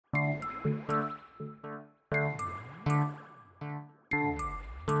This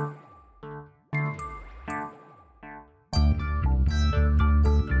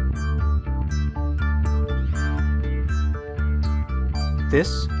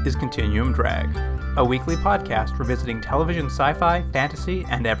is Continuum Drag, a weekly podcast revisiting television sci-fi, fantasy,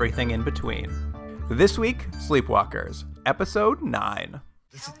 and everything in between. This week, Sleepwalkers, Episode 9.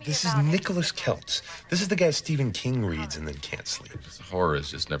 This is Nicholas Keltz. This is the guy Stephen King reads and then can't sleep. Horror has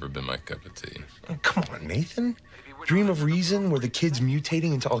just never been my cup of tea. Oh, come on, Nathan. Dream of Reason, where the kid's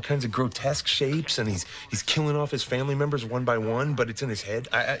mutating into all kinds of grotesque shapes and he's killing off his family members one by one, but it's in his head.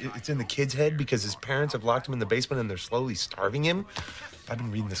 It's in the kid's head because his parents have locked him in the basement and they're slowly starving him. I've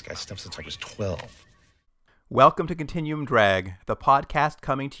been reading this guy's stuff since I was 12. Welcome to Continuum Drag, the podcast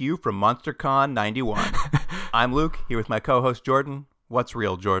coming to you from MonsterCon 91. I'm Luke, here with my co-host Jordan. What's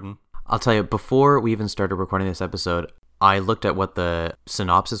real, Jordan? I'll tell you, before we even started recording this episode, I looked at what the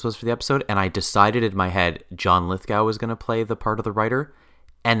synopsis was for the episode, and I decided in my head John Lithgow was going to play the part of the writer,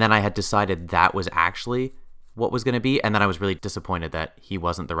 and then I had decided that was actually what was going to be, and then I was really disappointed that he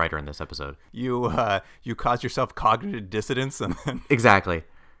wasn't the writer in this episode. You caused yourself cognitive dissonance, and then... Exactly.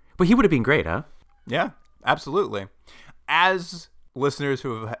 But he would have been great, huh? Yeah, absolutely. As listeners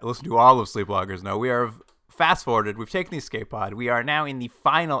who have listened to all of Sleepwalkers know, we are fast-forwarded. We've taken the escape pod. We are now in the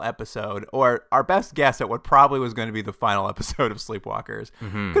final episode, or our best guess at what probably was going to be the final episode of Sleepwalkers.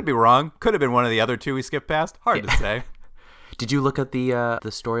 Mm-hmm. Could be wrong. Could have been one of the other two we skipped past. Hard to say. Did you look at the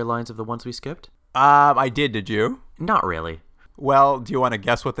storylines of the ones we skipped? I did you? Not really. Well, do you want to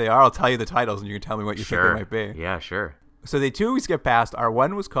guess what they are? I'll tell you the titles and you can tell me what you think they might be. Yeah, sure. So the two we skipped past are,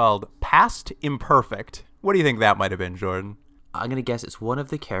 one was called Past Imperfect. What do you think that might have been, Jordan? I'm going to guess it's one of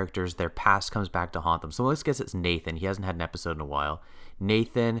the characters, their past comes back to haunt them. So let's guess it's Nathan. He hasn't had an episode in a while.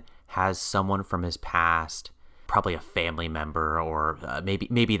 Nathan has someone from his past, probably a family member, or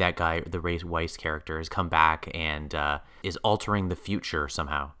maybe that guy, the Ray Weiss character, has come back and is altering the future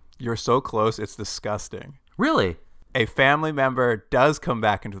somehow. You're so close, it's disgusting. Really? A family member does come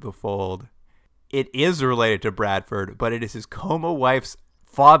back into the fold. It is related to Bradford, but it is his coma wife's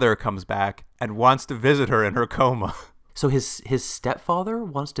father comes back and wants to visit her in her coma. So his stepfather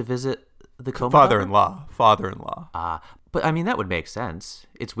wants to visit the coma? Father-in-law. But I mean, that would make sense.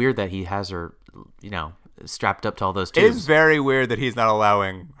 It's weird that he has her, strapped up to all those tubes. It is very weird that he's not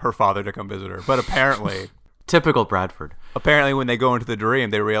allowing her father to come visit her, but apparently... Typical Bradford. Apparently, when they go into the dream,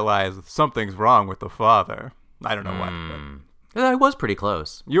 they realize something's wrong with the father. I don't know what. I was pretty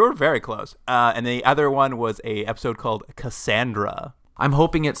close. You were very close. And the other one was a episode called Cassandra. I'm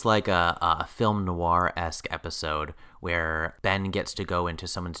hoping it's like a film noir-esque episode where Ben gets to go into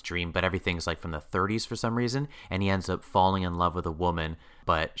someone's dream, but everything's like from the 30s for some reason, and he ends up falling in love with a woman,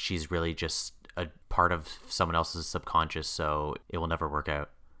 but she's really just a part of someone else's subconscious, so it will never work out.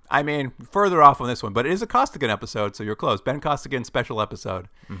 I mean, further off on this one, but it is a Costigan episode, so you're close. Ben Costigan special episode.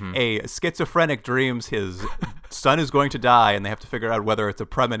 Mm-hmm. A schizophrenic dreams his son is going to die, and they have to figure out whether it's a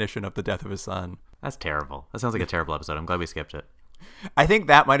premonition of the death of his son. That's terrible. That sounds like a terrible episode. I'm glad we skipped it. I think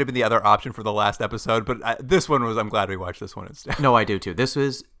that might have been the other option for the last episode, but this one was, I'm glad we watched this one instead. No, I do too. This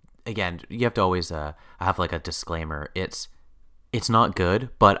was, again, you have to always have like a disclaimer. It's not good,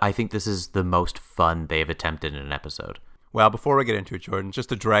 but I think this is the most fun they've attempted in an episode. Well, before we get into it, Jordan, just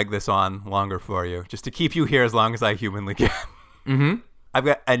to drag this on longer for you, just to keep you here as long as I humanly can. Mm-hmm. I've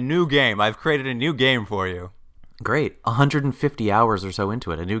got a new game. I've created a new game for you. Great. 150 hours or so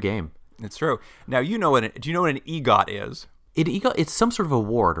into it, a new game. It's true. Now, do you know what an EGOT is? It's some sort of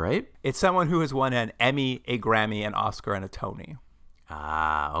award, right? It's someone who has won an Emmy, a Grammy, an Oscar, and a Tony.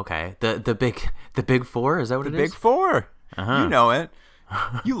 Ah, okay. The big four, is that what it is? The big four. Uh-huh. You know it.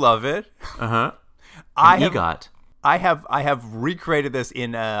 You love it. Uh-huh. EGOT. I have recreated this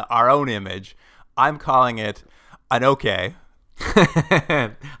in our own image. I'm calling it an okay.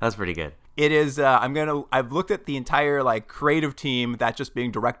 That's pretty good. It is. I've looked at the entire creative team, that just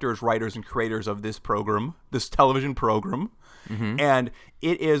being directors, writers, and creators of this program, this television program, and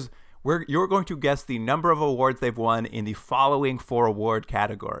it is. You're going to guess the number of awards they've won in the following 4 award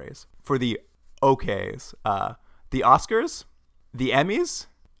categories for the okays: the Oscars, the Emmys,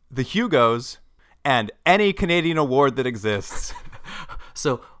 the Hugos, and any Canadian award that exists.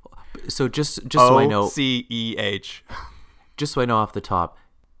 So just so I know, OCEH. Just so I know off the top,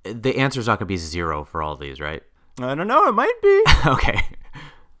 the answer's not going to be 0 for all these, right? I don't know. It might be. Okay.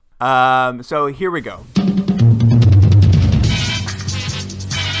 So here we go.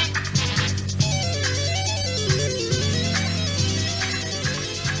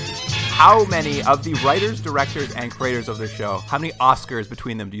 How many of the writers, directors, and creators of the show, how many Oscars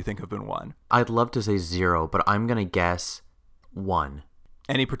between them do you think have been won? I'd love to say 0, but I'm going to guess 1.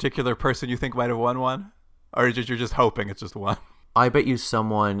 Any particular person you think might have won one? Or you're just hoping it's just one? I bet you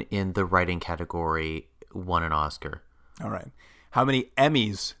someone in the writing category won an Oscar. All right. How many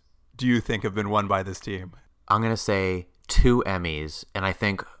Emmys do you think have been won by this team? I'm going to say 2 Emmys, and I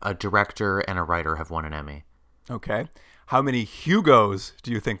think a director and a writer have won an Emmy. Okay. How many Hugos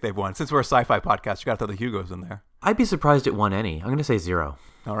do you think they've won? Since we're a sci-fi podcast, you got to throw the Hugos in there. I'd be surprised it won any. I'm going to say 0.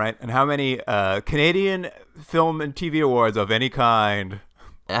 All right. And how many Canadian film and TV awards of any kind?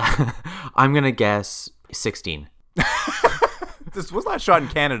 I'm going to guess 16. This was not shot in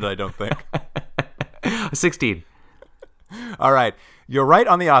Canada, I don't think. 16. All right. You're right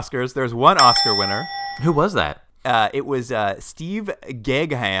on the Oscars. There's one Oscar winner. Who was that? It was Steve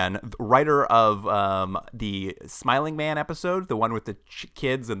Gaghan, writer of the Smiling Man episode, the one with the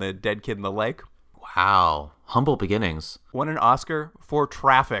kids and the dead kid in the lake. Wow. Humble beginnings. Won an Oscar for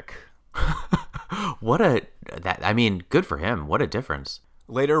Traffic. Good for him. What a difference.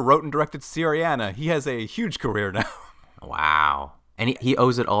 Later wrote and directed Syriana. He has a huge career now. Wow. And he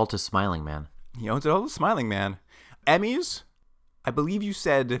owes it all to Smiling Man. He owns it all to Smiling Man. Emmys, I believe you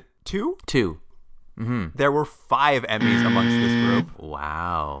said 2? 2. Mm-hmm. There were 5 Emmys amongst this group.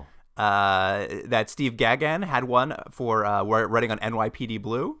 Wow. That Steve Gaghan had one for writing on NYPD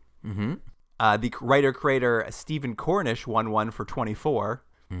Blue. Mm-hmm. The writer-creator Stephen Cornish won one for 24.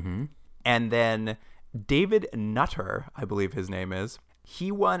 Mm-hmm. And then David Nutter, I believe his name is,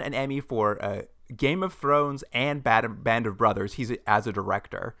 he won an Emmy for Game of Thrones and Band of Brothers. He's as a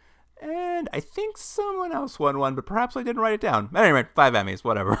director. And I think someone else won one, but perhaps I didn't write it down. Anyway, 5 Emmys,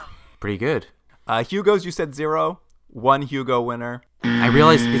 whatever. Pretty good. Hugos, you said 0. 1 Hugo winner. I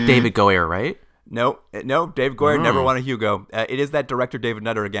realized it's David Goyer, right? No, David Goyer never won a Hugo. It is that director David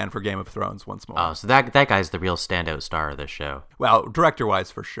Nutter again for Game of Thrones once more. Oh, so that guy's the real standout star of this show. Well, director-wise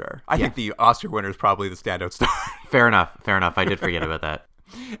for sure. I think the Oscar winner is probably the standout star. Fair enough. I did forget about that.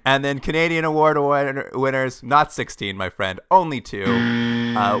 And then Canadian award winners, not 16, my friend, only 2.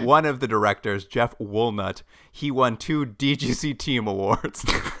 One of the directors, Jeff Woolnut, he won 2 DGC Team Awards.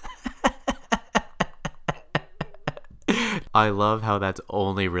 I love how that's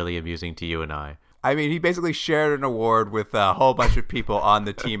only really amusing to you and I. I mean, he basically shared an award with a whole bunch of people on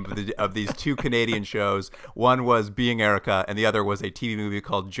the team of these 2 Canadian shows. One was Being Erica, and the other was a TV movie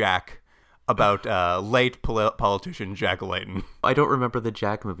called Jack, about late politician Jack Layton. I don't remember the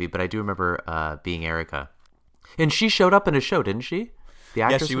Jack movie, but I do remember Being Erica. And she showed up in a show, didn't she? The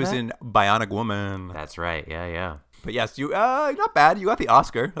actress. Yes, she was in Bionic Woman. That's right. Yeah. But yes, you not bad. You got the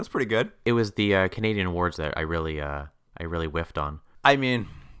Oscar. That's pretty good. It was the Canadian awards that I really whiffed on. I mean,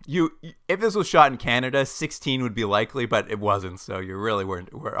 if this was shot in Canada, 16 would be likely, but it wasn't. So you really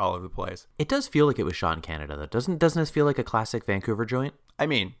were all over the place. It does feel like it was shot in Canada, though. Doesn't this feel like a classic Vancouver joint? I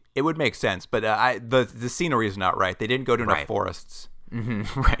mean, it would make sense, but the scenery is not right. They didn't go to enough forests.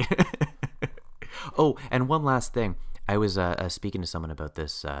 Mm-hmm. Right. Oh, and one last thing. I was speaking to someone about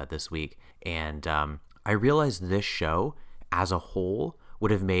this week, and I realized this show as a whole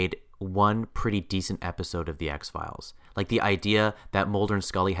would have made one pretty decent episode of The X-Files. Like the idea that Mulder and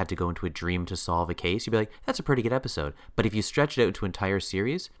Scully had to go into a dream to solve a case, you'd be like, that's a pretty good episode. But if you stretch it out to an entire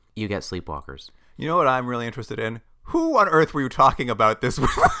series, you get Sleepwalkers. You know what I'm really interested in? Who on earth were you talking about this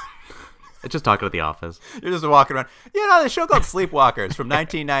with? Just talking at The Office. You're just walking around. The show called Sleepwalkers from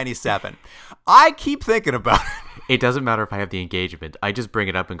 1997. I keep thinking about it. It doesn't matter if I have the engagement. I just bring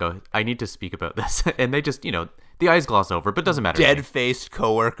it up and go, I need to speak about this. And they just, the eyes gloss over, but it doesn't matter. Dead-faced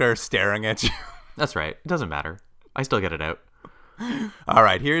coworker staring at you. That's right. It doesn't matter. I still get it out. All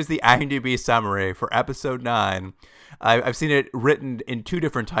right, here's the IMDb summary for episode 9. I've seen it written in 2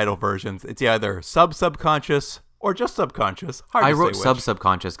 different title versions. It's either subconscious or just subconscious. I wrote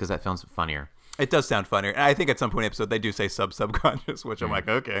subconscious because that sounds funnier. It does sound funnier. And I think at some point in the episode, they do say subconscious, which I'm like,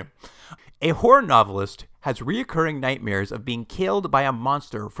 okay. A horror novelist has reoccurring nightmares of being killed by a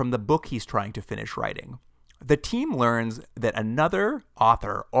monster from the book he's trying to finish writing. The team learns that another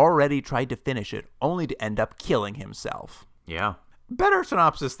author already tried to finish it, only to end up killing himself. Yeah. Better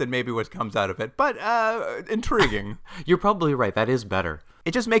synopsis than maybe what comes out of it, but intriguing. You're probably right. That is better.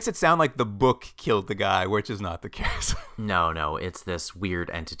 It just makes it sound like the book killed the guy, which is not the case. No. It's this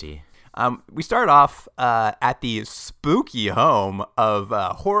weird entity. We start off at the spooky home of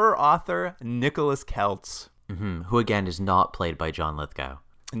horror author Nicholas Keltz. Mm-hmm. Who, again, is not played by John Lithgow.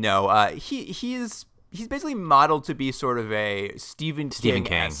 No, he's basically modeled to be sort of a Stephen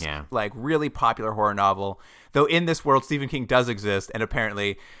King, yeah. Like really popular horror novel. Though in this world, Stephen King does exist, and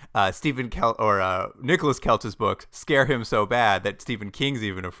apparently Nicholas Keltz's books scare him so bad that Stephen King's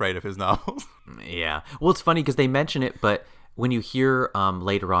even afraid of his novels. Yeah. Well, it's funny because they mention it, but when you hear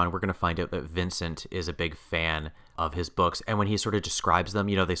later on, we're going to find out that Vincent is a big fan of his books. And when he sort of describes them,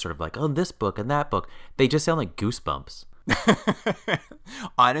 they sort of like, oh, this book and that book, they just sound like Goosebumps.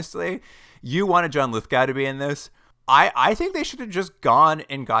 Honestly, you wanted John Lithgow to be in this. I think they should have just gone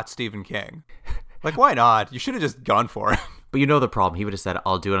and got Stephen King. Like, why not? You should have just gone for it. But the problem. He would have said,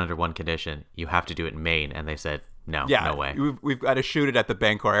 I'll do it under one condition. You have to do it in Maine. And they said, no, no way. We've got to shoot it at the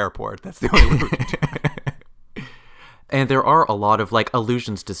Bangor airport. That's the only way we can do it. And there are a lot of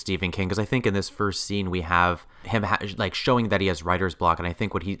allusions to Stephen King, because I think in this first scene we have him showing that he has writer's block, and I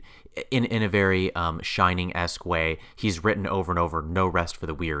think what he in a very Shining-esque way, he's written over and over, "No rest for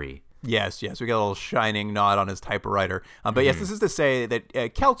the weary." Yes, we got a little Shining nod on his typewriter. But yes, this is to say that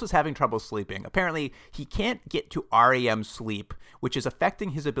Keltz is having trouble sleeping. Apparently, he can't get to REM sleep, which is affecting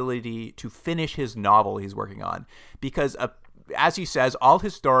his ability to finish his novel he's working on, because as he says, all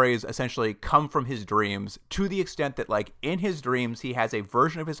his stories essentially come from his dreams, to the extent that, in his dreams, he has a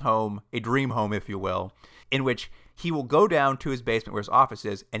version of his home, a dream home, if you will, in which he will go down to his basement where his office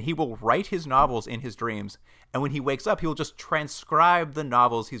is, and he will write his novels in his dreams. And when he wakes up, he will just transcribe the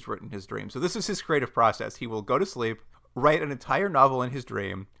novels he's written in his dreams. So this is his creative process. He will go to sleep, write an entire novel in his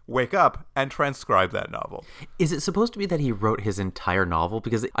dream, wake up, and transcribe that novel. Is it supposed to be that he wrote his entire novel?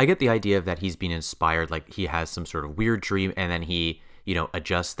 Because I get the idea that he's being inspired, he has some sort of weird dream, and then he,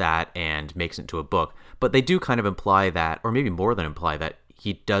 adjusts that and makes it into a book. But they do kind of imply that, or maybe more than imply that,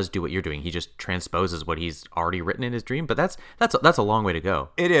 he does do what you're doing. He just transposes what he's already written in his dream. But that's a long way to go.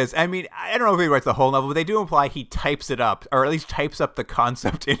 It is. I mean, I don't know if he writes the whole novel, but they do imply he types it up, or at least types up the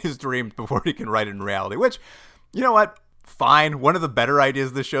concept in his dreams before he can write it in reality, which, you know what? Fine. One of the better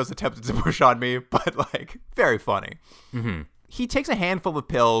ideas this show's attempted to push on me, but very funny. Mm-hmm. He takes a handful of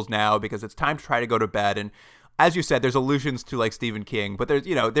pills now because it's time to try to go to bed. And as you said, there's allusions to Stephen King, but there's,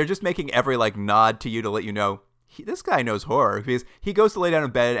 they're just making every nod to you to let you know this guy knows horror, because he goes to lay down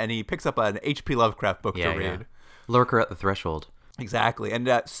in bed and he picks up an H.P. Lovecraft book to read. Yeah. Lurker at the Threshold. Exactly,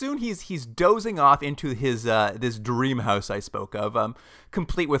 and soon he's dozing off into his this dream house I spoke of,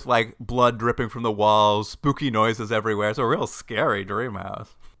 complete with blood dripping from the walls, spooky noises everywhere. It's a real scary dream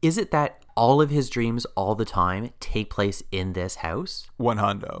house. Is it that all of his dreams all the time take place in this house?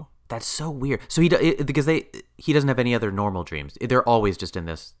 100. That's so weird. So he doesn't have any other normal dreams. They're always just in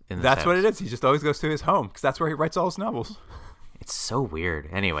this That's house. What it is. He just always goes to his home because that's where he writes all his novels. It's so weird.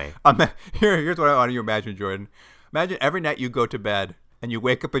 Anyway, here's what I want you to imagine, Jordan. Imagine every night you go to bed and you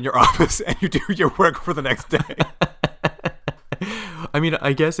wake up in your office and you do your work for the next day. I mean,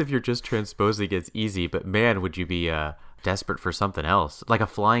 I guess if you're just transposing, it's easy. But man, would you be desperate for something else, like a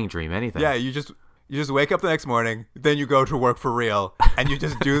flying dream, anything? Yeah, you just wake up the next morning, then you go to work for real, and you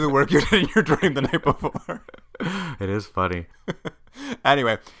just do the work you did in your dream the night before. It is funny.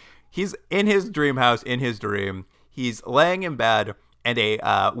 Anyway, he's in his dream house, in his dream. He's laying in bed, and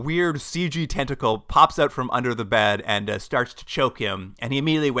a weird CG tentacle pops out from under the bed and starts to choke him, and he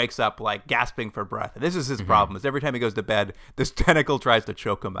immediately wakes up, gasping for breath. And this is his problem, is every time he goes to bed, this tentacle tries to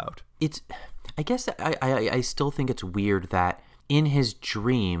choke him out. I guess I still think it's weird that in his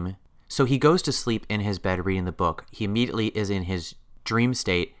dream... So he goes to sleep in his bed reading the book. He immediately is in his dream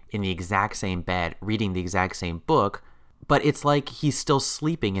state in the exact same bed reading the exact same book, but it's like he's still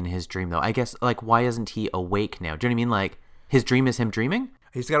sleeping in his dream, though. I guess, why isn't he awake now? Do you know what I mean? His dream is him dreaming?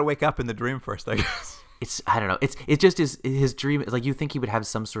 He's got to wake up in the dream first, I guess. I don't know. It just is his dream. You think he would have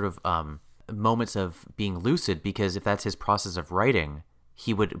some sort of moments of being lucid, because if that's his process of writing,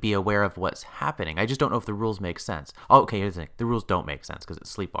 he would be aware of what's happening. I just don't know if the rules make sense. Oh, okay, here's the thing. The rules don't make sense because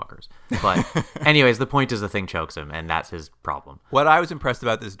it's sleepwalkers. But anyways, the point is the thing chokes him, and that's his problem. What I was impressed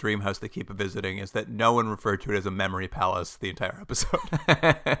about this dream house they keep visiting is that no one referred to it as a memory palace the entire episode.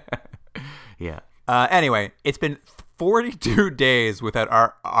 Yeah. Anyway, it's been 42 days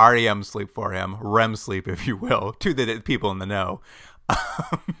without REM sleep for him, REM sleep, if you will, to the people in the know.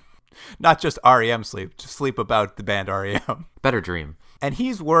 Not just REM sleep, just sleep about the band REM. Better dream. And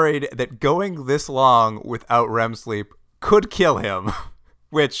he's worried that going this long without REM sleep could kill him,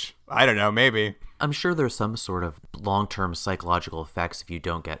 which, I don't know, maybe. I'm sure there's some sort of long-term psychological effects if you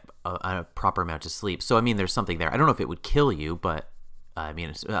don't get a proper amount of sleep. So, I mean, there's something there. I don't know if it would kill you, but, I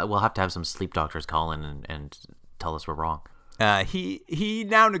mean, we'll have to have some sleep doctors call in and tell us we're wrong. He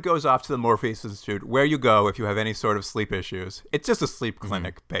now goes off to the Morpheus Institute, where you go if you have any sort of sleep issues. It's just a sleep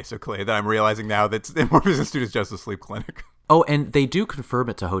clinic, basically, that I'm realizing now that the Morpheus Institute is just a sleep clinic. Oh, and they do confirm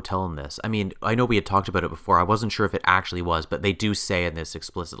it's a hotel in this. I mean, I know we had talked about it before. I wasn't sure if it actually was, but they do say in this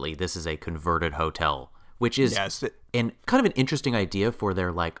explicitly, this is a converted hotel, which is kind of an interesting idea for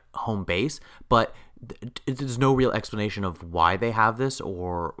their home base, but there's no real explanation of why they have this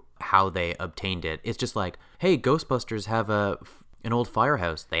or how they obtained it. It's just hey, Ghostbusters have an old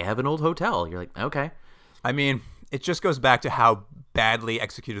firehouse. They have an old hotel. You're like, okay. I mean, it just goes back to how badly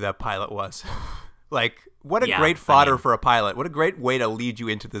executed that pilot was. Like, what a Yeah, great fodder I mean- for a pilot. What a great way to lead you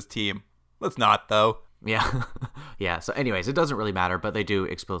into this team. Let's not, though. Yeah. Yeah. So anyways, it doesn't really matter, but they do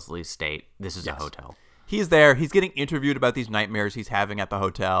explicitly state this is a hotel. He's there. He's getting interviewed about these nightmares he's having at the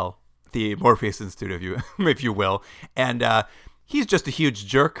hotel, the Morpheus Institute, if you will. And he's just a huge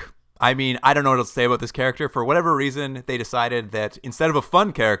jerk. I mean, I don't know what else to say about this character. For whatever reason, they decided that instead of a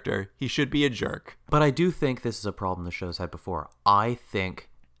fun character, he should be a jerk. But I do think this is a problem the show's had before. I think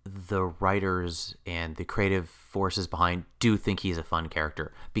the writers and the creative forces behind do think he's a fun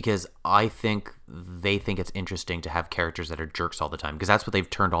character, because I think they think it's interesting to have characters that are jerks all the time, because that's what they've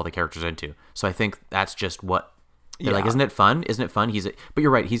turned all the characters into. So I think that's just what they're like, isn't it fun? Isn't it fun? But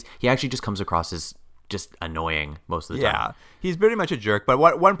you're right. He actually just comes across as just annoying most of the time. Yeah, he's pretty much a jerk. But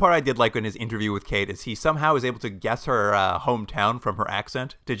one part I did like in his interview with Kate is he somehow was able to guess her hometown from her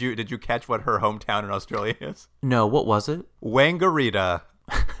accent. Did you catch what her hometown in Australia is? No, what was it? Wangaratta.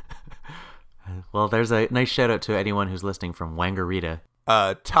 Well, there's a nice shout out to anyone who's listening from Wangaratta.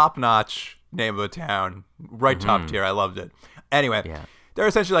 Top-notch name of a town. Right top tier. I loved it. Anyway, Yeah. they're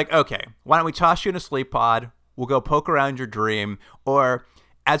essentially like, okay, why don't we toss you in a sleep pod? We'll go poke around your dream. Or,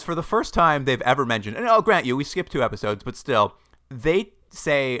 as for the first time they've ever mentioned, and I'll grant you, we skipped 2 episodes, but still, they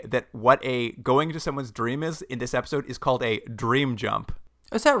say that what a going into someone's dream is in this episode is called a dream jump.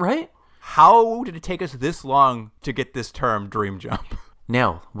 Is that right? How did it take us this long to get this term, dream jump?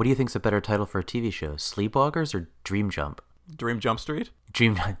 Now, what do you think's a better title for a TV show? Sleepwalkers or Dream Jump? Dream Jump Street?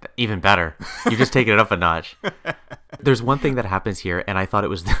 Dream, even better. You're just taking it up a notch. There's one thing that happens here, and I thought it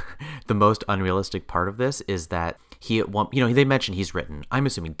was the most unrealistic part of this is that they mentioned he's written, I'm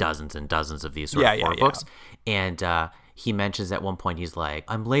assuming, dozens and dozens of these sort of horror books, and he mentions at one point he's like,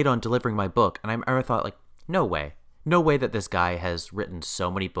 I'm late on delivering my book, and I thought, like, no way that this guy has written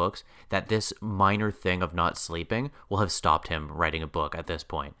so many books that this minor thing of not sleeping will have stopped him writing a book at this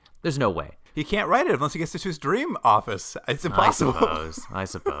point. There's no way. He can't write it unless he gets to his dream office. It's impossible. I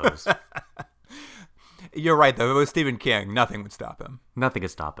suppose. You're right, though. If it was Stephen King, nothing would stop him. Nothing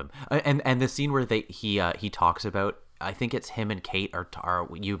could stop him. And the scene where he talks about, I think it's him and Kate are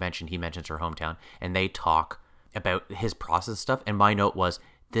he mentions her hometown, and they talk about his process stuff. And my note was,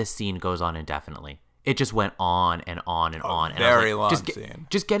 this scene goes on indefinitely. It just went on and on and on. And I was Very long scene.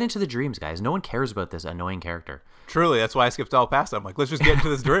 Just get into the dreams, guys. No one cares about this annoying character. Truly, that's why I skipped all past it. I'm like, let's just get into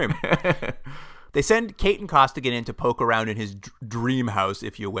this dream. They send Kate and Costigan in to poke around in his dream house,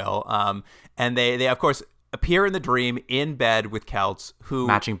 if you will. And they of course, appear in the dream in bed with Celts, who...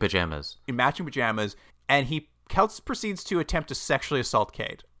 Matching pajamas. In matching pajamas. And Celts proceeds to attempt to sexually assault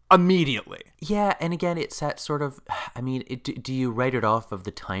Kate. Immediately. Yeah, and again, it's that sort of, I mean, do you write it off of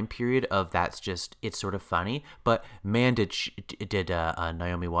the time period of that's just, it's sort of funny, but man, did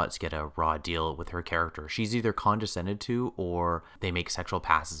Naomi Watts get a raw deal with her character. She's either condescended to or they make sexual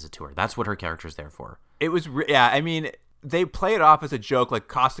passes to her. That's what her character's there for. It was, I mean, they play it off as a joke, like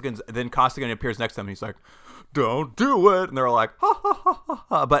Costigan appears next to them and he's like, don't do it. And they're all like, ha, ha, ha, ha,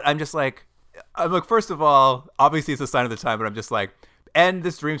 ha. But I'm like, first of all, obviously it's a sign of the time, but I'm just like, end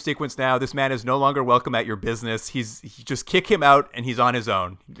this dream sequence now. This man is no longer welcome at your business. You just kick him out and he's on his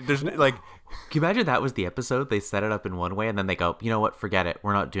own. There's like, can you imagine that was the episode? They set it up in one way and then they go, you know what, forget it.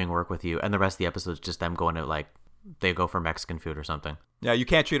 We're not doing work with you. And the rest of the episode is just them going to, like, they go for Mexican food or something. Yeah, you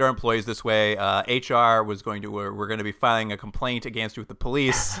can't treat our employees this way. HR we're going to be filing a complaint against you with the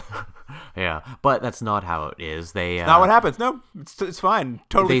police. Yeah, but that's not how it is. Not what happens. No, it's fine.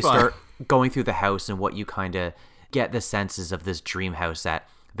 Totally fine. They start going through the house, and what you kind of get the senses of this dream house that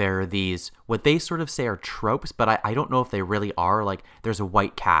there are these, what they sort of say are tropes, but I don't know if they really are. Like, there's a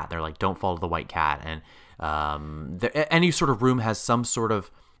white cat. They're like, don't follow the white cat. And any sort of room has some sort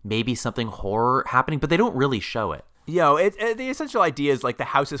of, maybe something horror happening, but they don't really show it. The essential idea is like the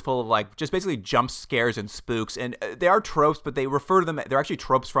house is full of like just basically jump scares and spooks, and they are tropes, but they refer to them. They're actually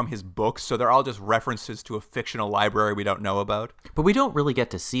tropes from his books, so they're all just references to a fictional library we don't know about. But we don't really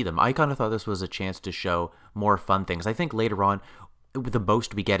get to see them. I kind of thought this was a chance to show more fun things. I think later on, the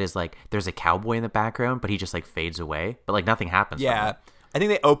most we get is like there's a cowboy in the background, but he just like fades away, but like nothing happens. Yeah. I think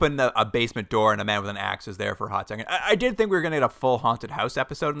they opened a basement door and a man with an axe is there for a hot second. I did think we were going to get a full haunted house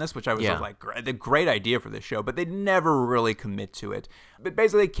episode in this, which I was like, the great idea for this show, but they never really commit to it. But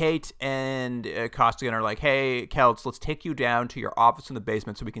basically, Kate and Costigan are like, hey, Celts, let's take you down to your office in the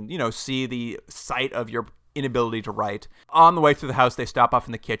basement so we can, see the site of your inability to write. On the way through the house, they stop off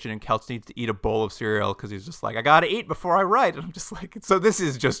in the kitchen, and Celts needs to eat a bowl of cereal because he's just like, I gotta eat before I write. And I'm just like, so this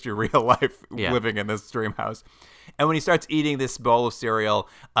is just your real life living in this dream house. And when he starts eating this bowl of cereal,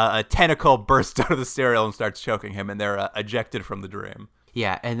 a tentacle bursts out of the cereal and starts choking him, and they're ejected from the dream.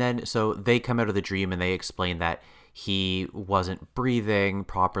 Yeah, and then so they come out of the dream and they explain that he wasn't breathing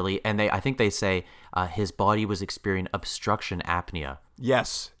properly, and I think they say his body was experiencing obstruction apnea.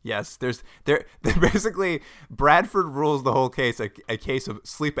 Yes. They're basically, Bradford rules the whole case a case of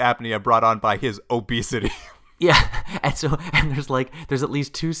sleep apnea brought on by his obesity. Yeah, and there's at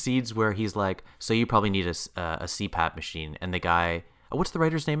least 2 scenes where he's like, so you probably need a CPAP machine, and the guy, what's the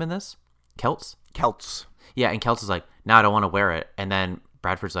writer's name in this? Kelts. Yeah, and Kelts is like, no, I don't want to wear it, and then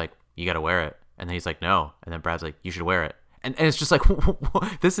Bradford's like, you got to wear it, and then he's like, no, and then Brad's like, you should wear it. And it's just like,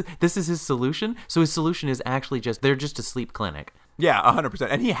 this is his solution? So his solution is actually they're just a sleep clinic. Yeah, 100%.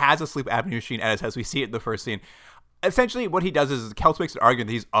 And he has a sleep apnea machine at his house. We see it in the first scene. Essentially, what he does is Kelts makes an argument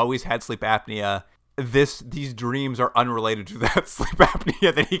that he's always had sleep apnea. These dreams are unrelated to that sleep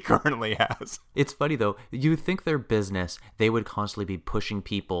apnea that he currently has. It's funny, though. You think their business, they would constantly be pushing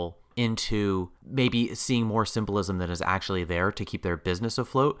people into maybe seeing more symbolism that is actually there to keep their business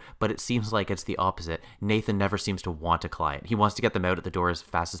afloat, but it seems like it's the opposite. Nathan never seems to want a client. He wants to get them out at the door as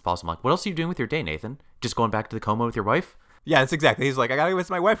fast as possible. I'm like, what else are you doing with your day, Nathan? Just going back to the coma with your wife? Yeah, that's exactly. He's like, I gotta go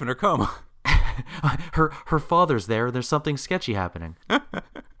visit my wife in her coma. her father's there. There's something sketchy happening.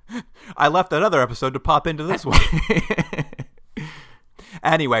 I left that other episode to pop into this one.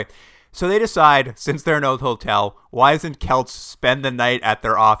 Anyway, so they decide, since they're in a hotel, why doesn't Kelts spend the night at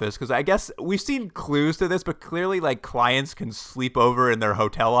their office? Because I guess we've seen clues to this, but clearly, like, clients can sleep over in their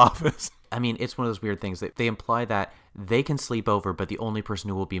hotel office. I mean, it's one of those weird things that they imply that they can sleep over, but the only person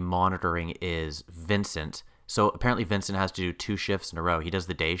who will be monitoring is Vincent. So apparently Vincent has to do 2 shifts in a row. He does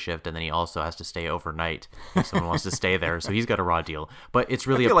the day shift, and then he also has to stay overnight if someone wants to stay there. So he's got a raw deal. But it's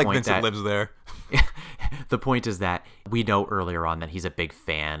really I feel a like point Vincent that lives there. the point is that we know earlier on that he's a big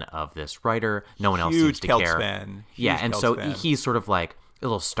fan of this writer. No one else Huge seems to Kelts care. fan. Yeah, Huge and Kelts so fan. he's sort of like a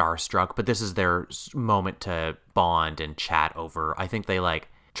little starstruck, but this is their moment to bond and chat over. I think they like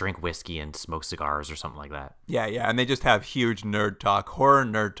drink whiskey and smoke cigars or something like that. Yeah, and they just have huge nerd talk, horror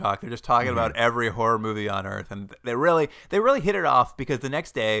nerd talk. They're just talking about every horror movie on Earth, and they really hit it off because the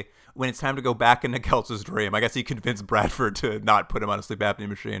next day, when it's time to go back into Kelts' dream, I guess he convinced Bradford to not put him on a sleep apnea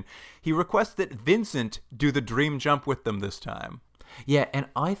machine. He requests that Vincent do the dream jump with them this time. Yeah, and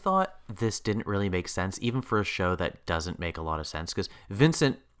I thought this didn't really make sense, even for a show that doesn't make a lot of sense, because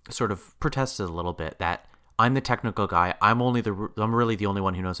Vincent sort of protested a little bit that I'm the technical guy. I'm really the only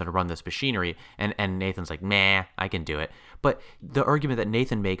one who knows how to run this machinery. And Nathan's like, nah, I can do it. But the argument that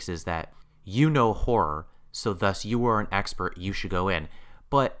Nathan makes is that you know horror, so thus you are an expert. You should go in.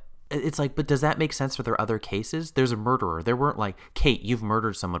 But it's like, but does that make sense for their other cases? There's a murderer. There weren't like, Kate, you've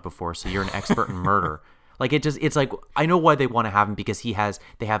murdered someone before, so you're an expert in murder. Like it's like, I know why they want to have him because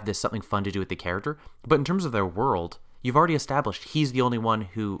they have this something fun to do with the character. But in terms of their world, you've already established he's the only one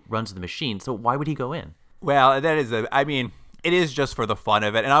who runs the machine. So why would he go in? Well, it is just for the fun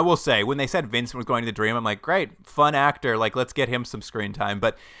of it. And I will say, when they said Vincent was going to the dream, I'm like, great, fun actor. Like, let's get him some screen time.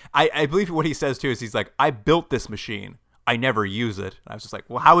 But I believe what he says, too, is he's like, I built this machine. I never use it. And I was just like,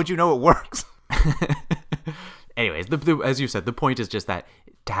 well, how would you know it works? Anyways, as you said, the point is just that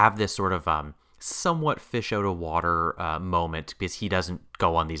to have this sort of somewhat fish out of water moment because he doesn't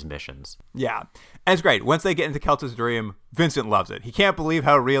go on these missions. Yeah. And it's great. Once they get into Kelts' dream, Vincent loves it. He can't believe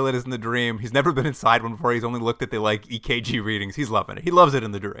how real it is in the dream. He's never been inside one before. He's only looked at the like EKG readings. He's loving it. He loves it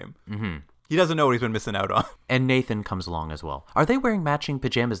in the dream. Mm-hmm. He doesn't know what he's been missing out on. And Nathan comes along as well. Are they wearing matching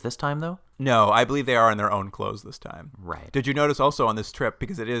pajamas this time, though? No, I believe they are in their own clothes this time. Right. Did you notice also on this trip,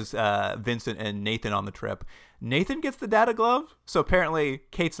 because it is Vincent and Nathan on the trip, Nathan gets the data glove? So apparently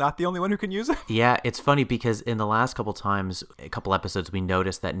Kate's not the only one who can use it? Yeah, it's funny because in the last couple episodes, we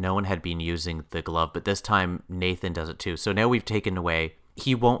noticed that no one had been using the glove, but this time Nathan does it too. So now we've taken away,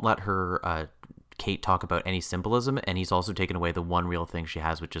 he won't let her... Kate talk about any symbolism, and he's also taken away the one real thing she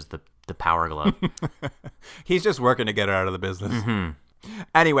has, which is the power glove. He's just working to get her out of the business. Mm-hmm.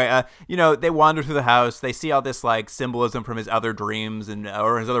 Anyway, they wander through the house. They see all this like symbolism from his other dreams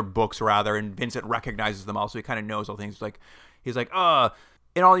or his other books rather, and Vincent recognizes them all, so he kind of knows all things. He's like,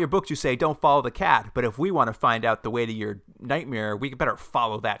 in all your books you say don't follow the cat, but if we want to find out the way to your nightmare, we better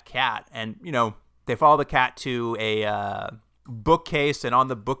follow that cat. And they follow the cat to a bookcase, and on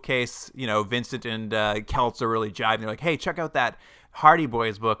the bookcase, Vincent and Kelts are really jiving. They're like, hey, check out that Hardy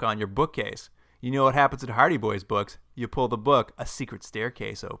Boys book on your bookcase. You know what happens in Hardy Boys books? You pull the book, a secret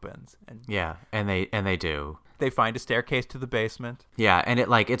staircase opens. And yeah, and they do. They find a staircase to the basement. Yeah, and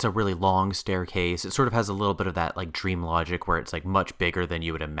it's a really long staircase. It sort of has a little bit of that like dream logic where it's like much bigger than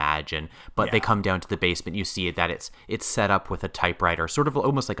you would imagine. But They come down to the basement. You see that it's set up with a typewriter, sort of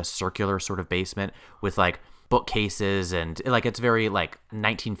almost like a circular sort of basement with like bookcases, and like it's very like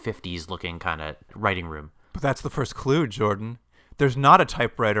 1950s looking kind of writing room. But that's the first clue, Jordan. There's not a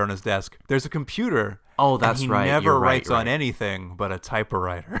typewriter on his desk. There's a computer. Oh, that's and he right. never You're right, writes you're on right. anything but a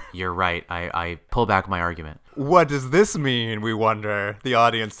typewriter. You're right. I pull back my argument. What does this mean, we wonder, the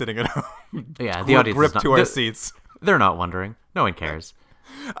audience sitting at home. Yeah, the audience is gripped not, to our seats. They're not wondering. No one cares.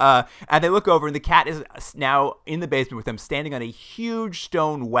 And they look over, and the cat is now in the basement with them, standing on a huge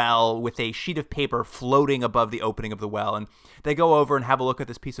stone well with a sheet of paper floating above the opening of the well. And they go over and have a look at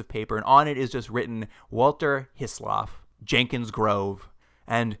this piece of paper, and on it is just written Walter Hislop, Jenkins Grove.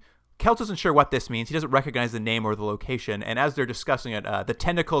 And Kelt isn't sure what this means. He doesn't recognize the name or the location. And as they're discussing it, the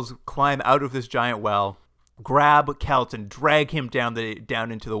tentacles climb out of this giant well, grab Kelt and drag him down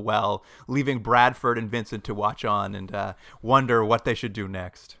into the well, leaving Bradford and Vincent to watch on and wonder what they should do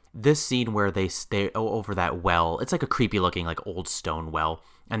next. This scene where they stay over that well, it's like a creepy looking like old stone well,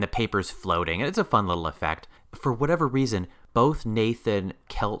 and the paper's floating, and it's a fun little effect. For whatever reason, both Nathan,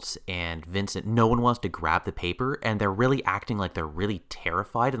 Kelt, and Vincent, no one wants to grab the paper, and they're really acting like they're really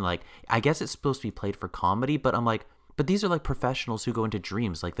terrified, and like, I guess it's supposed to be played for comedy, but I'm like, but these are like professionals who go into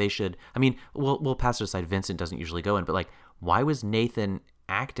dreams. Like they should, I mean, we'll pass it aside. Vincent doesn't usually go in, but like, why was Nathan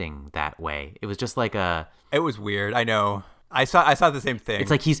acting that way? It was just like It was weird. I know. I saw the same thing.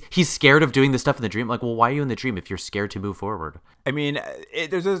 It's like he's scared of doing this stuff in the dream. Like, well, why are you in the dream if you're scared to move forward? I mean, I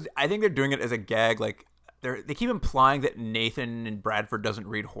think they're doing it as a gag. Like they keep implying that Nathan and Bradford doesn't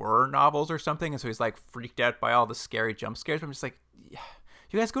read horror novels or something, and so he's like freaked out by all the scary jump scares. But I'm just like, yeah,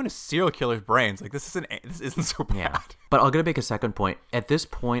 you guys go into serial killers' brains. Like this isn't so bad. Yeah. But I'm gonna make a second point. At this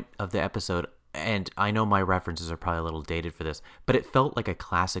point of the episode, and I know my references are probably a little dated for this, but it felt like a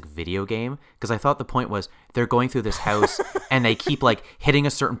classic video game, because I thought the point was they're going through this house and they keep like hitting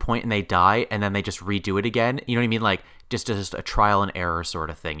a certain point and they die and then they just redo it again. You know what I mean? Like just a trial and error sort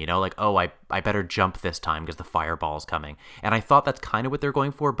of thing, you know, like, oh, I better jump this time because the fireball's coming. And I thought that's kind of what they're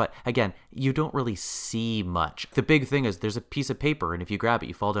going for. But again, you don't really see much. The big thing is there's a piece of paper, and if you grab it,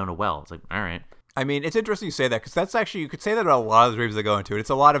 you fall down a well. It's like, all right. I mean, it's interesting you say that, because that's actually, you could say that about a lot of the dreams that go into it. It's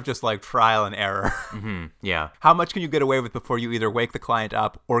a lot of just like trial and error. Mm-hmm. Yeah. How much can you get away with before you either wake the client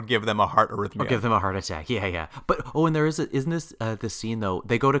up or give them a heart arrhythmia? Or give them a heart attack. Yeah. But, and there isn't this the scene, though,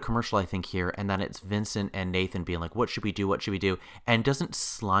 they go to commercial, I think, here, and then it's Vincent and Nathan being like, what should we do? What should we do? And doesn't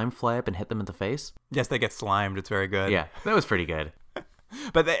slime fly up and hit them in the face? Yes, they get slimed. It's very good. Yeah, that was pretty good.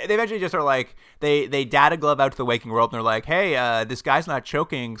 But they eventually just are like, they data glove out to the waking world, and they're like, hey, this guy's not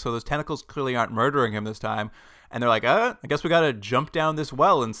choking, so those tentacles clearly aren't murdering him this time. And they're like, I guess we gotta jump down this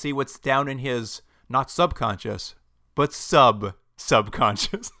well and see what's down in his, not subconscious, but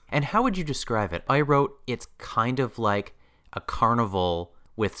subconscious. And how would you describe it? I wrote, it's kind of like a carnival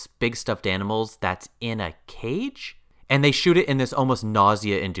with big stuffed animals that's in a cage, and they shoot it in this almost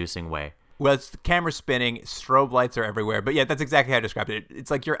nausea-inducing way. Well, it's the camera spinning, strobe lights are everywhere. But yeah, that's exactly how I described it.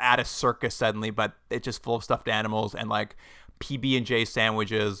 It's like you're at a circus suddenly, but it's just full of stuffed animals and like PB&J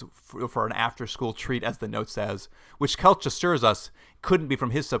sandwiches for an after-school treat, as the note says, which Kelt assures us couldn't be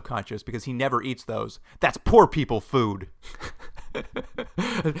from his subconscious because he never eats those. That's poor people food.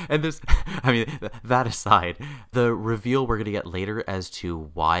 And this, I mean, that aside, the reveal we're going to get later as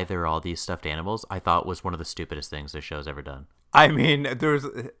to why there are all these stuffed animals, I thought was one of the stupidest things this show's ever done. I mean, there's,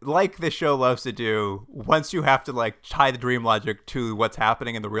 like this show loves to do, once you have to like tie the dream logic to what's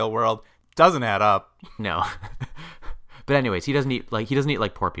happening in the real world, doesn't add up. No. But anyways, he doesn't eat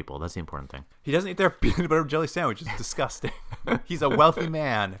like poor people. That's the important thing. He doesn't eat their peanut butter jelly sandwich. It's disgusting. He's a wealthy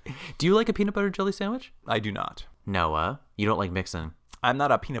man. Do you like a peanut butter jelly sandwich? I do not. Noah, you don't like mixing. I'm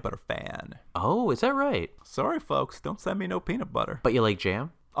not a peanut butter fan. Oh, is that right? Sorry, folks. Don't send me no peanut butter. But you like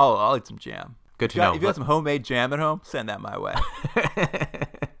jam? Oh, I'll eat some jam. Good to know. If you got some homemade jam at home, send that my way.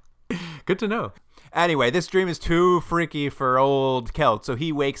 Good to know. Anyway, this dream is too freaky for old Kelt, so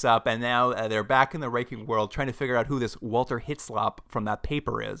he wakes up, and now they're back in the waking world trying to figure out who this Walter Hislop from that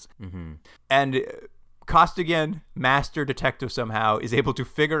paper is. Mm-hmm. And Costigan, master detective somehow, is able to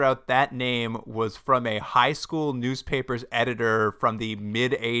figure out that name was from a high school newspaper's editor from the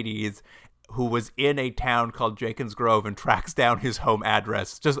mid-'80s who was in a town called Jenkins Grove, and tracks down his home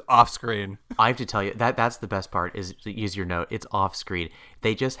address just off screen. I have to tell you, that's the best part, is to use your note. It's off screen.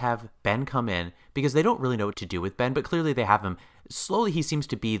 They just have Ben come in because they don't really know what to do with Ben, but clearly they have him. Slowly he seems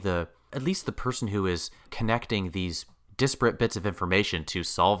to be at least the person who is connecting these disparate bits of information to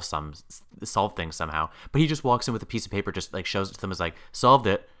solve things somehow. But he just walks in with a piece of paper, just like shows it to them as like, solved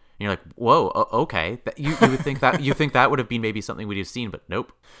it. And you're like, whoa, okay. You would think that would have been maybe something we'd have seen, but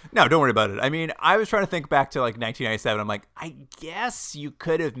nope. No, don't worry about it. I mean, I was trying to think back to like 1997. I'm like, I guess you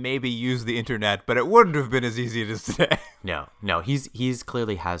could have maybe used the internet, but it wouldn't have been as easy as today. No. He's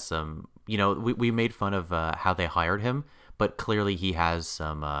clearly has some. You know, we made fun of how they hired him, but clearly he has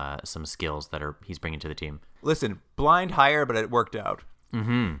some skills that he's bringing to the team. Listen, blind hire, but it worked out.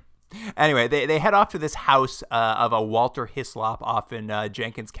 Mm-hmm. Anyway, they head off to this house of a Walter Hislop off in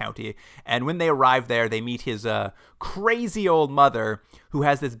Jenkins County. And when they arrive there, they meet his crazy old mother, who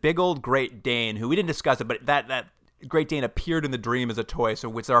has this big old Great Dane, who we didn't discuss it, but that Great Dane appeared in the dream as a toy.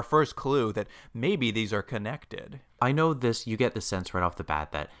 So it's our first clue that maybe these are connected. I know this, you get the sense right off the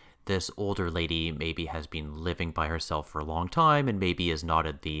bat that this older lady maybe has been living by herself for a long time and maybe is not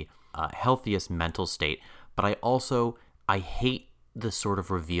in the healthiest mental state. But I hate the sort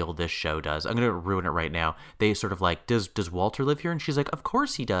of reveal this show does. I'm going to ruin it right now. They sort of like, does Walter live here? And she's like, of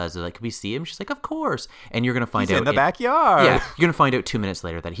course he does. They're like, can we see him? She's like, of course. And you're going to find He's out in the backyard. Yeah, you're going to find out 2 minutes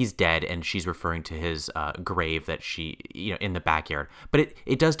later that he's dead, and she's referring to his grave that she, in the backyard. But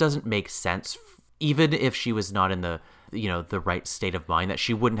it doesn't make sense, even if she was not in the right state of mind, that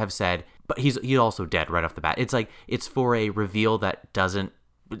she wouldn't have said, but he's also dead right off the bat. It's like, it's for a reveal that doesn't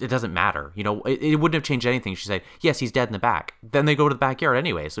matter. It wouldn't have changed anything. She said, yes, he's dead in the back. Then they go to the backyard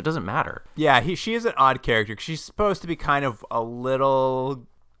anyway, so it doesn't matter. Yeah, she is an odd character. She's supposed to be kind of a little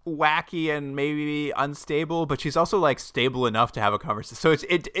wacky and maybe unstable, but she's also like stable enough to have a conversation. So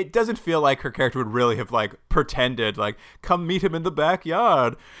it doesn't feel like her character would really have like pretended like, come meet him in the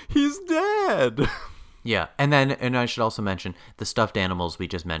backyard. He's dead. Yeah, and I should also mention the stuffed animals we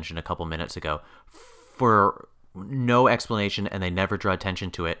just mentioned a couple minutes ago. For no explanation, and they never draw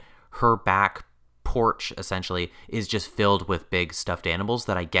attention to it, her back porch essentially is just filled with big stuffed animals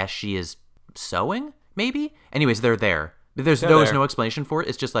that I guess she is sewing, maybe? Anyways, they're there. There's no explanation for it.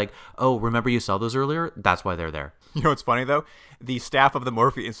 It's just like, oh, remember you saw those earlier? That's why they're there. You know what's funny, though? The staff of the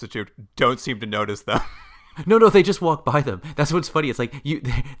Morphe Institute don't seem to notice them. No, they just walk by them. That's what's funny. It's like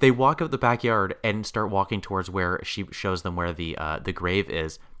they walk out the backyard and start walking towards where she shows them where the grave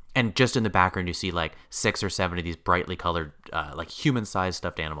is. And just in the background, you see like 6 or 7 of these brightly colored, like human-sized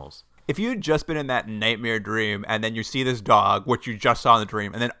stuffed animals. If you had just been in that nightmare dream and then you see this dog, which you just saw in the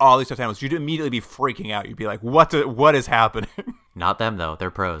dream, and then all these stuffed animals, you'd immediately be freaking out. You'd be like, what is happening? Not them, though. They're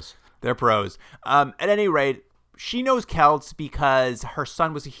pros. They're pros. At any rate, she knows Celts because her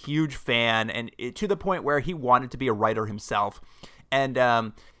son was a huge fan, and to the point where he wanted to be a writer himself.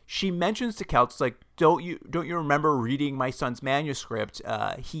 And she mentions to Celts, like, don't you remember reading my son's manuscript?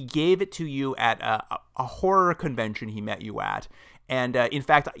 He gave it to you at a horror convention he met you at. And in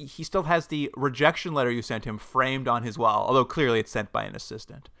fact, he still has the rejection letter you sent him framed on his wall, although clearly it's sent by an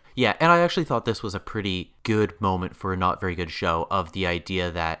assistant. Yeah, and I actually thought this was a pretty good moment for a not very good show, of the idea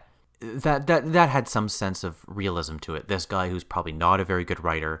that had some sense of realism to it. This guy, who's probably not a very good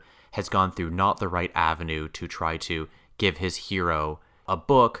writer, has gone through not the right avenue to try to give his hero a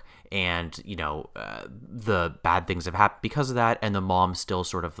book, and the bad things have happened because of that, and the mom still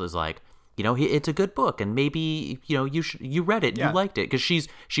sort of was like, it's a good book, and maybe you read it, and you liked it, because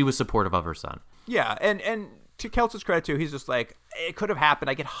she was supportive of her son. Yeah, and to Celts' credit too, he's just like, it could have happened.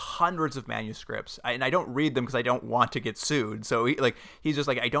 I get hundreds of manuscripts, and I don't read them because I don't want to get sued. So he's just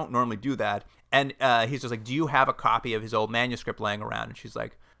like, I don't normally do that, and he's just like, do you have a copy of his old manuscript laying around? And she's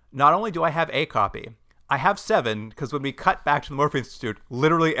like, not only do I have a copy, I have 7, because when we cut back to the Morphe Institute,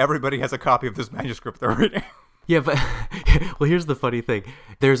 literally everybody has a copy of this manuscript they're reading. Yeah, but well, here's the funny thing.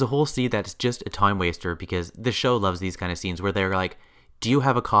 There's a whole scene that's just a time waster, because the show loves these kind of scenes where they're like, do you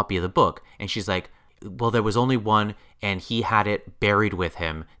have a copy of the book? And she's like, well, there was only one, and he had it buried with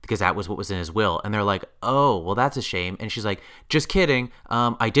him because that was what was in his will. And they're like, oh, well, that's a shame. And she's like, just kidding.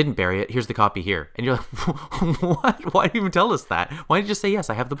 I didn't bury it. Here's the copy here. And you're like, what? Why did you even tell us that? Why didn't you just say, yes,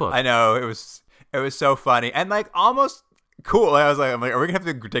 I have the book? I know. It was so funny. And like almost cool. I'm like, are we going to have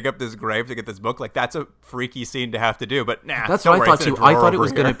to dig up this grave to get this book? Like, that's a freaky scene to have to do. But nah, that's what I thought too. I thought it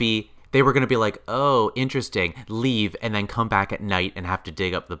was going to be, they were going to be like, oh, interesting, leave, and then come back at night and have to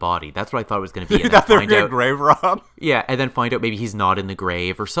dig up the body. That's what I thought it was going to be. You thought they were going to grave rob? Yeah, and then find out maybe he's not in the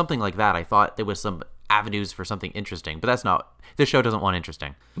grave or something like that. I thought there was some avenues for something interesting, but that's not, this show doesn't want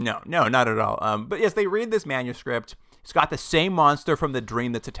interesting. No, not at all. But yes, they read this manuscript. It's got the same monster from the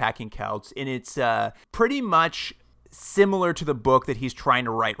dream that's attacking Celts, and it's pretty much similar to the book that he's trying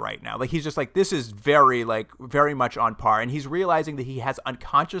to write right now. Like, he's just like, this is very much on par, and he's realizing that he has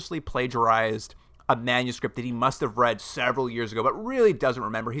unconsciously plagiarized a manuscript that he must have read several years ago, but really doesn't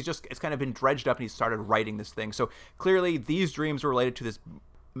remember. It's kind of been dredged up, and he started writing this thing. So clearly these dreams are related to this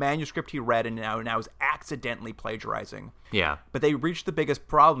manuscript he read and now is accidentally plagiarizing. Yeah. But they reached the biggest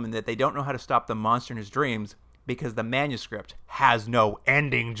problem in that they don't know how to stop the monster in his dreams because the manuscript has no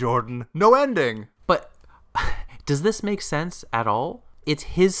ending, Jordan. No ending. But does this make sense at all? It's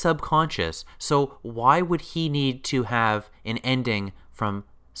his subconscious. So why would he need to have an ending from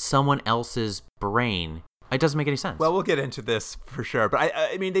someone else's brain? It doesn't make any sense. Well, we'll get into this for sure. But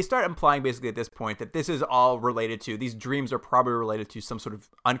I mean, they start implying basically at this point that this is all related to, these dreams are probably related to some sort of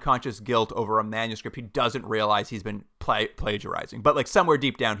unconscious guilt over a manuscript he doesn't realize he's been plagiarizing. But like somewhere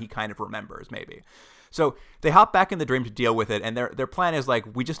deep down, he kind of remembers maybe. So they hop back in the dream to deal with it. And their plan is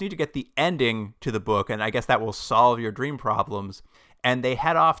like, we just need to get the ending to the book. And I guess that will solve your dream problems. And they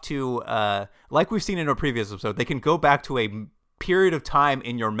head off to, like we've seen in a previous episode, they can go back to a period of time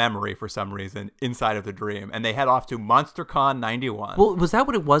in your memory for some reason inside of the dream, and they head off to MonsterCon 91. Well, was that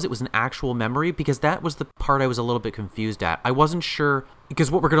what it was? It was an actual memory? Because that was the part I was a little bit confused at. I wasn't sure, because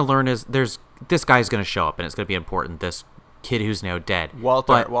what we're going to learn is this guy's going to show up, and it's going to be important, this kid who's now dead.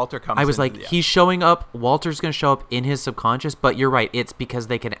 Walter comes I was in, like, he's showing up, Walter's going to show up in his subconscious, but you're right, it's because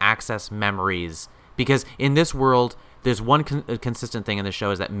they can access memories. Because in this world, there's one consistent thing in the show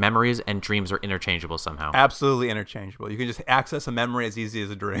is that memories and dreams are interchangeable somehow. Absolutely interchangeable. You can just access a memory as easy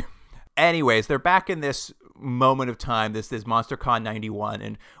as a dream. Anyways, they're back in this moment of time, this MonsterCon 91,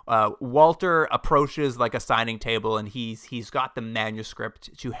 and Walter approaches like a signing table, and he's got the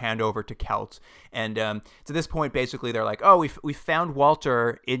manuscript to hand over to Kelt. And to this point, basically, they're like, oh, we found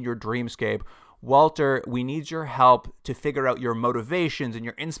Walter in your dreamscape. Walter, we need your help to figure out your motivations and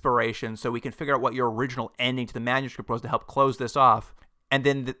your inspirations so we can figure out what your original ending to the manuscript was to help close this off. And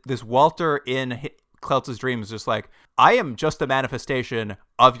then this Walter in Kelt's dream is just like, I am just a manifestation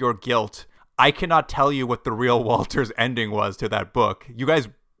of your guilt. I cannot tell you what the real Walter's ending was to that book. You guys,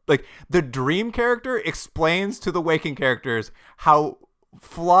 like, the dream character explains to the waking characters how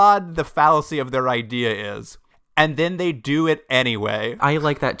flawed the fallacy of their idea is. And then they do it anyway. I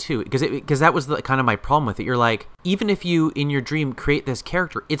like that too, because that was kind of my problem with it. You're like, even if you in your dream create this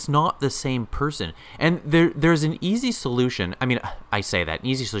character, it's not the same person. And there's an easy solution. I mean, I say that, an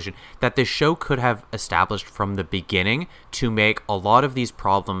easy solution that this show could have established from the beginning to make a lot of these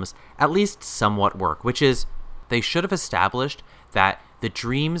problems at least somewhat work, which is they should have established that the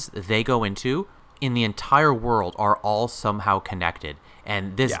dreams they go into in the entire world are all somehow connected.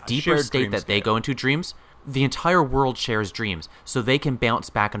 And this deeper state that they go into dreams, the entire world shares dreams, so they can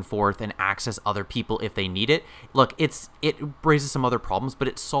bounce back and forth and access other people if they need it. Look, it raises some other problems, but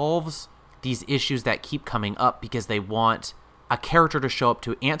it solves these issues that keep coming up because they want a character to show up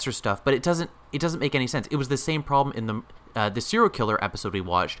to answer stuff, but it doesn't make any sense. It was the same problem in the serial killer episode we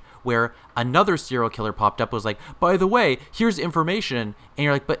watched, where another serial killer popped up, was like, by the way, here's information, and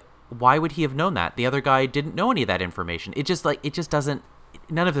you're like, but why would he have known that? The other guy didn't know any of that information. It just doesn't,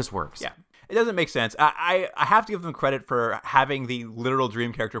 none of this works. Yeah. It doesn't make sense. I have to give them credit for having the literal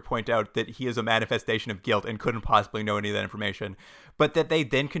dream character point out that he is a manifestation of guilt and couldn't possibly know any of that information, but that they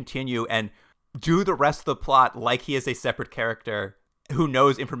then continue and do the rest of the plot like he is a separate character who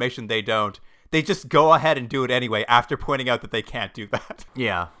knows information they don't. They just go ahead and do it anyway after pointing out that they can't do that.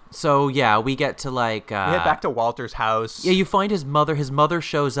 Yeah. So, yeah, we get to, like... we head back to Walter's house. Yeah, you find his mother. His mother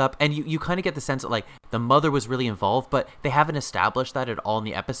shows up, and you kind of get the sense that, like, the mother was really involved, but they haven't established that at all in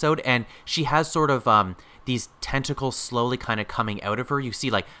the episode, and she has sort of these tentacles slowly kind of coming out of her. You see,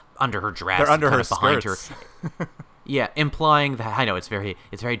 like, under her dress. They're under her behind skirts. Her. Yeah, implying that... I know, it's very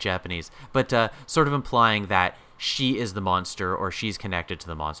Japanese, but sort of implying that she is the monster, or she's connected to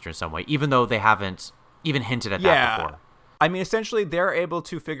the monster in some way, even though they haven't even hinted at that before. I mean, essentially, they're able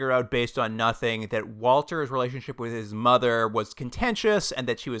to figure out based on nothing that Walter's relationship with his mother was contentious and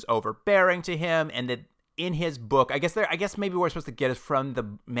that she was overbearing to him, and that in his book, I guess maybe we're supposed to get it from the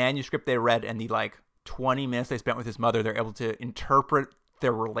manuscript they read and the like 20 minutes they spent with his mother. They're able to interpret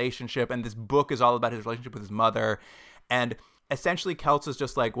their relationship, and this book is all about his relationship with his mother. And essentially, Kelts is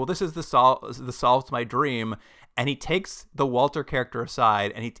just like, well, this is the solve to my dream. And he takes the Walter character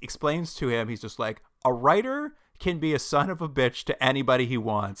aside and he explains to him, he's just like, a writer can be a son of a bitch to anybody he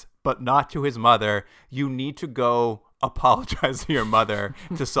wants, but not to his mother. You need to go apologize to your mother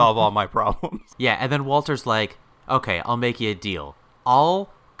to solve all my problems. Yeah, and then Walter's like, okay, I'll make you a deal.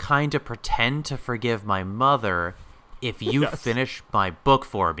 I'll kind of pretend to forgive my mother if you finish my book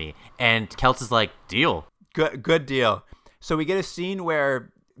for me. And Kelts is like, deal. Good deal. So we get a scene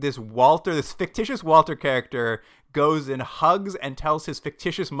where this fictitious Walter character goes and hugs and tells his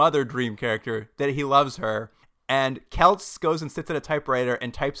fictitious mother dream character that he loves her. And Kelts goes and sits at a typewriter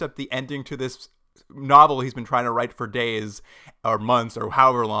and types up the ending to this novel he's been trying to write for days or months or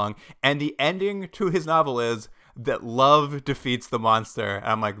however long. And the ending to his novel is that love defeats the monster. And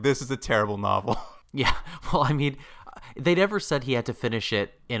I'm like, this is a terrible novel. Yeah. Well, I mean, they never said he had to finish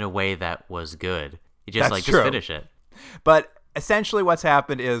it in a way that was good. He just That's just true. finish it. But essentially what's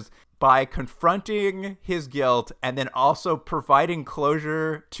happened is by confronting his guilt and then also providing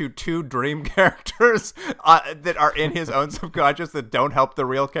closure to two dream characters that are in his own subconscious that don't help the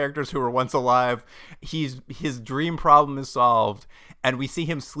real characters who were once alive. His dream problem is solved, and we see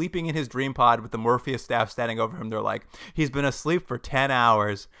him sleeping in his dream pod with the Morpheus staff standing over him. They're like, he's been asleep for 10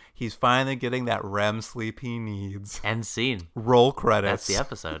 hours. He's finally getting that REM sleep he needs. End scene. Roll credits. That's the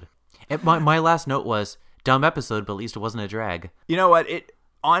episode. And my last note was, dumb episode, but at least it wasn't a drag. You know what? It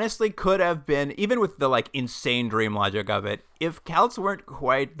honestly could have been, even with the like insane dream logic of it, if Counts weren't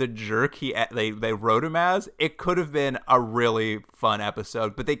quite the jerk they wrote him as, it could have been a really fun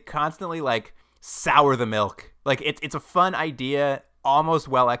episode. But they constantly like sour the milk. Like it's a fun idea, almost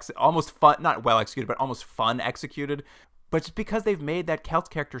fun, not well executed, but almost fun executed. But just because they've made that Celts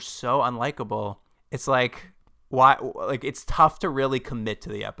character so unlikable, it's like, why? Like, it's tough to really commit to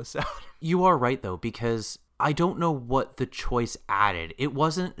the episode. You are right, though, because I don't know what the choice added. It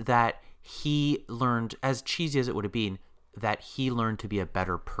wasn't that he learned, as cheesy as it would have been, that he learned to be a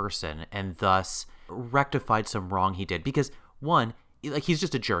better person and thus rectified some wrong he did. Because, one, like, he's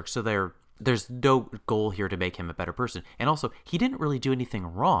just a jerk, so there's no goal here to make him a better person. And also, he didn't really do anything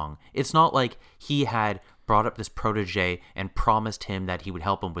wrong. It's not like he had brought up this protege and promised him that he would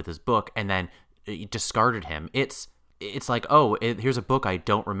help him with his book and then discarded him. It's like, here's a book I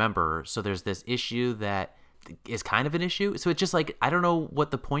don't remember, so there's this issue that is kind of an issue. So it's just like, I don't know what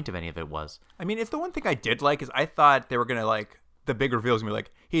the point of any of it was. I mean, it's the one thing I did like is I thought they were gonna like, the big reveal is gonna be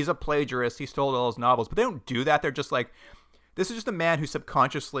like, he's a plagiarist, he stole all his novels, but they don't do that. They're just like, this is just a man who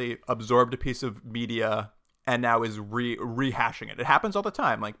subconsciously absorbed a piece of media and now is rehashing it. It happens all the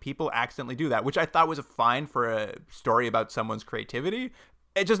time. Like, people accidentally do that, which I thought was fine for a story about someone's creativity.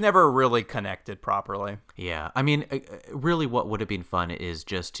 It just never really connected properly. Yeah. I mean, really what would have been fun is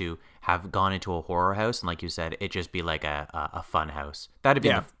just to have gone into a horror house and, like you said, it just be like a fun house. That'd be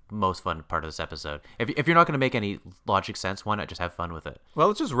the most fun part of this episode. If you're not going to make any logic sense, why not just have fun with it? Well,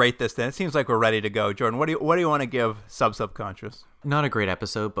 let's just rate this then. It seems like we're ready to go. Jordan, what do you want to give Subconscious? Not a great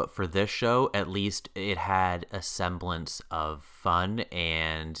episode, but for this show, at least it had a semblance of fun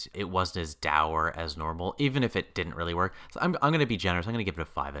and it wasn't as dour as normal, even if it didn't really work. So I'm going to be generous. I'm going to give it a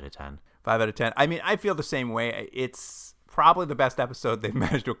 5 out of 10. 5 out of 10. I mean, I feel the same way. It's probably the best episode they've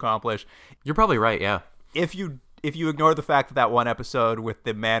managed to accomplish. You're probably right, yeah. If you ignore the fact that one episode with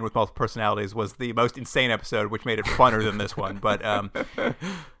the man with multiple personalities was the most insane episode, which made it funner than this one. But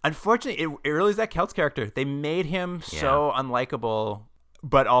unfortunately, it really is that Celts character. They made him so unlikable,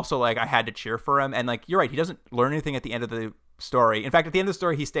 but also, like, I had to cheer for him. And, like, you're right, he doesn't learn anything at the end of the story. In fact, at the end of the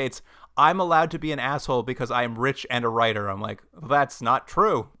story, he states, I'm allowed to be an asshole because I am rich and a writer. I'm like, that's not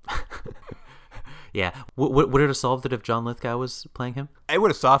true. Yeah. Would it have solved it if John Lithgow was playing him? It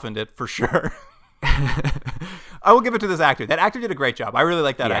would have softened it, for sure. I will give it to this actor. That actor did a great job. I really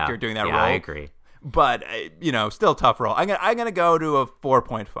like that actor doing that role. Yeah, I agree. But, still tough role. I'm gonna go to a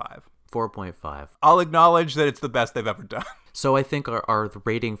 4.5. 4.5. I'll acknowledge that it's the best they've ever done. So I think our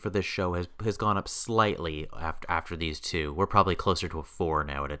rating for this show has gone up slightly after these two. We're probably closer to a 4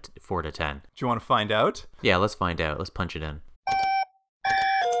 now, at a 4 to 10. Do you want to find out? Yeah, let's find out. Let's punch it in.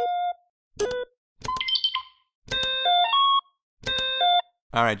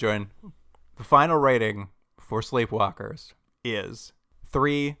 All right, Jordan. The final rating for Sleepwalkers is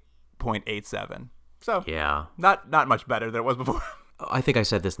 3.87. So yeah, not much better than it was before. I think I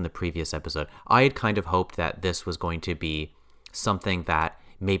said this in the previous episode. I had kind of hoped that this was going to be something that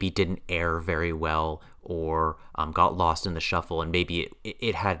maybe didn't air very well or got lost in the shuffle, and maybe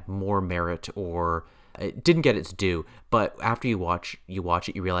it had more merit or it didn't get its due. But after you watch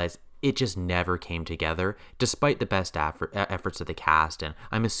it, you realize it just never came together, despite the best efforts of the cast. And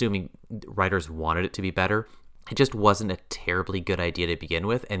I'm assuming writers wanted it to be better. It just wasn't a terribly good idea to begin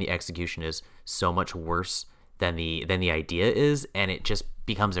with, and the execution is so much worse than the idea is, and it just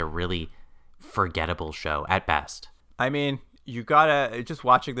becomes a really forgettable show at best. I mean, you gotta, just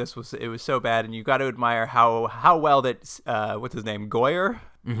watching this was so bad, and you gotta admire how well that what's his name, Goyer?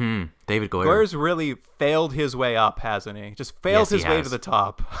 Mm-hmm. David Goyer. Goyer's really failed his way up, hasn't he? Just failed his way to the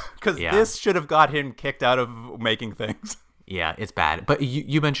top, because this should have got him kicked out of making things. Yeah, it's bad. But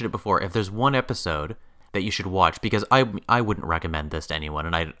you mentioned it before. If there's one episode that you should watch, because I wouldn't recommend this to anyone,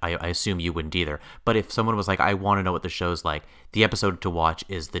 and I assume you wouldn't either. But if someone was like, I want to know what the show's like, the episode to watch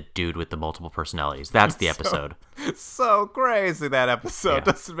is the dude with the multiple personalities. That's the episode. So crazy, that episode.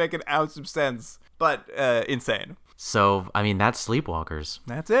 Doesn't make an ounce of sense, but insane. So, I mean, that's Sleepwalkers.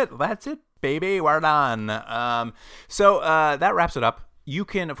 That's it, baby. We're done. So that wraps it up. You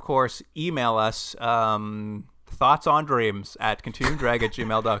can, of course, email us thoughts on dreams at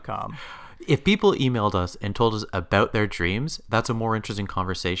continuumdrag@gmail.com. If people emailed us and told us about their dreams, that's a more interesting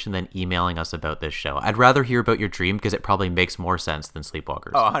conversation than emailing us about this show. I'd rather hear about your dream because it probably makes more sense than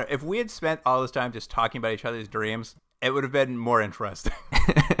Sleepwalkers. Oh, if we had spent all this time just talking about each other's dreams, it would have been more interesting.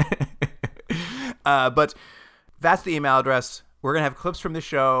 But that's the email address. We're going to have clips from the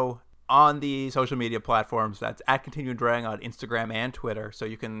show on the social media platforms. That's at Continuing Drawing on Instagram and Twitter. So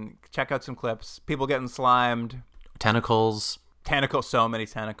you can check out some clips. People getting slimed. Tentacles. Tentacles, so many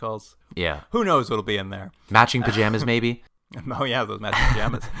tentacles. Yeah. Who knows what'll be in there? Matching pajamas, maybe? Oh, yeah, those matching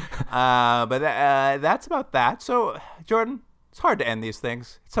pajamas. But that's about that. So, Jordan, it's hard to end these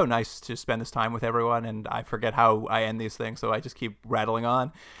things. It's so nice to spend this time with everyone, and I forget how I end these things, so I just keep rattling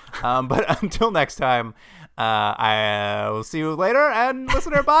on. But until next time, I will see you later, and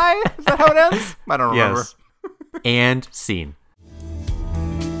listener, bye. Is that how it ends? I don't remember. Yes. And scene.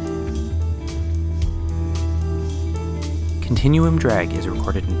 Continuum Drag is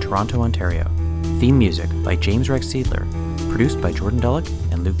recorded in Toronto, Ontario. Theme music by James Rex Seidler. Produced by Jordan Dullock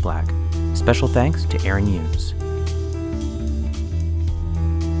and Luke Black. Special thanks to Aaron Hughes.